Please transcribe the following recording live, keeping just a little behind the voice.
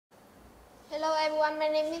everyone, my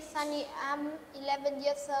name is Sunny. I'm 11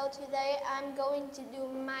 years old. Today I'm going to do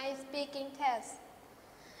my speaking test.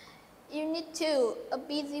 Unit 2, a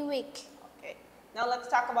busy week. Okay, now let's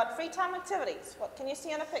talk about free time activities. What can you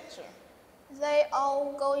see in the picture? They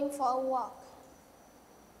all going for a walk.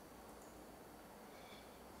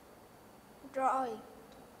 Drawing.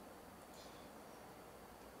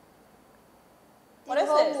 What is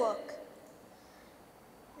homework. this?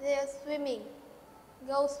 They're swimming.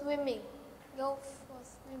 Go swimming. Go for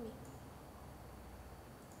swimming.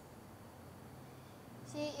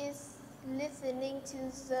 She is listening to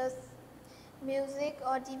the music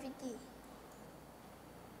or DVD.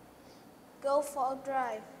 Go for a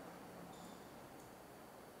drive.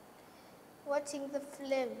 Watching the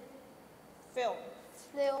film. Film.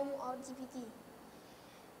 Film or DVD.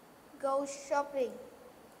 Go shopping.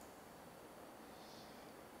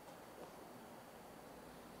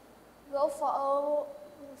 Go for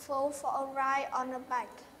a ride on a bike.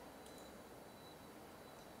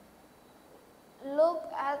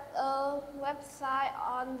 Look at a website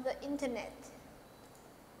on the internet.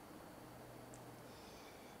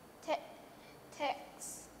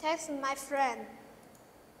 Text my friend.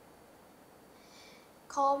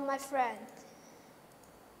 Call my friend.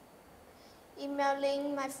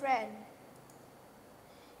 Emailing my friend.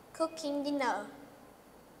 Cooking dinner.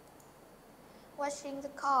 Washing the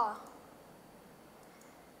car.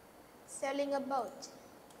 Sailing a boat.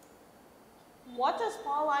 What does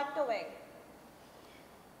Paul like doing?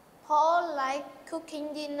 Paul likes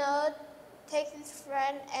cooking dinner, texting his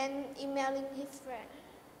friend, and emailing his friend.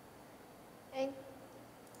 And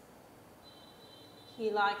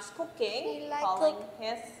he likes cooking, he likes calling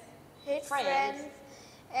his friends,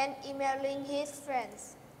 and emailing his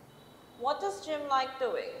friends. What does Jim like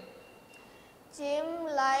doing? Jim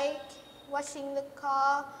likes washing the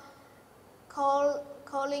car,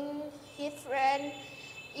 calling his friend,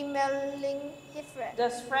 emailing his friend.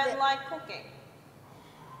 Does Fred like cooking?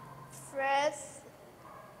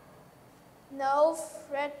 No,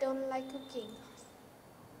 Fred don't like cooking.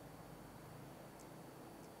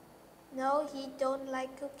 No, he don't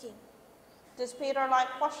like cooking. Does Peter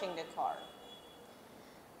like washing the car?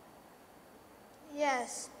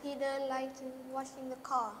 Yes, Peter likes washing the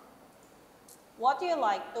car. What do you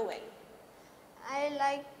like doing? I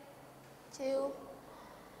like to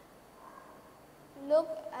look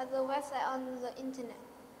at the website on the internet.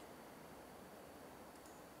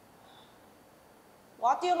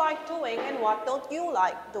 What do you like doing and what don't you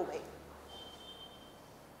like doing?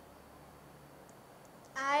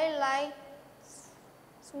 I like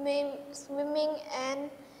swimming and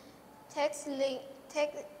texting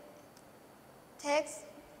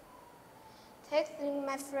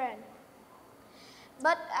my friend.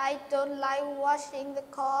 But I don't like washing the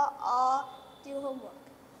car or do homework.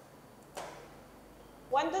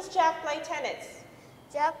 When does Jack play tennis?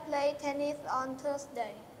 Jack play tennis on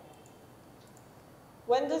Thursday.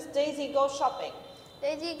 When does Daisy go shopping?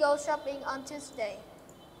 Daisy goes shopping on Tuesday.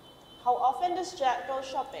 How often does Jack go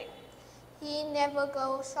shopping? He never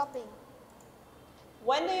goes shopping.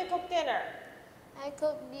 When do you cook dinner? I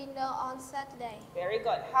cook dinner on Saturday. Very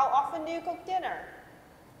good. How often do you cook dinner?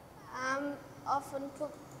 I often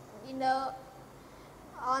cook dinner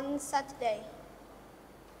on Saturday.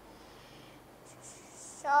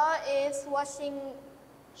 Shaw is washing.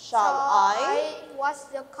 Shall I wash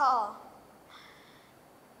the car?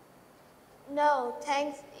 No,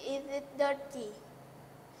 thanks. Is it dirty?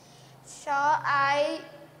 Shall I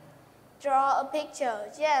draw a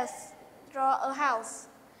picture? Yes, draw a house.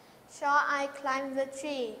 Shall I climb the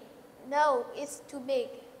tree? No, it's too big.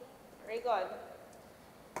 Very good.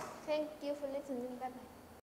 Thank you for listening. Bye-bye.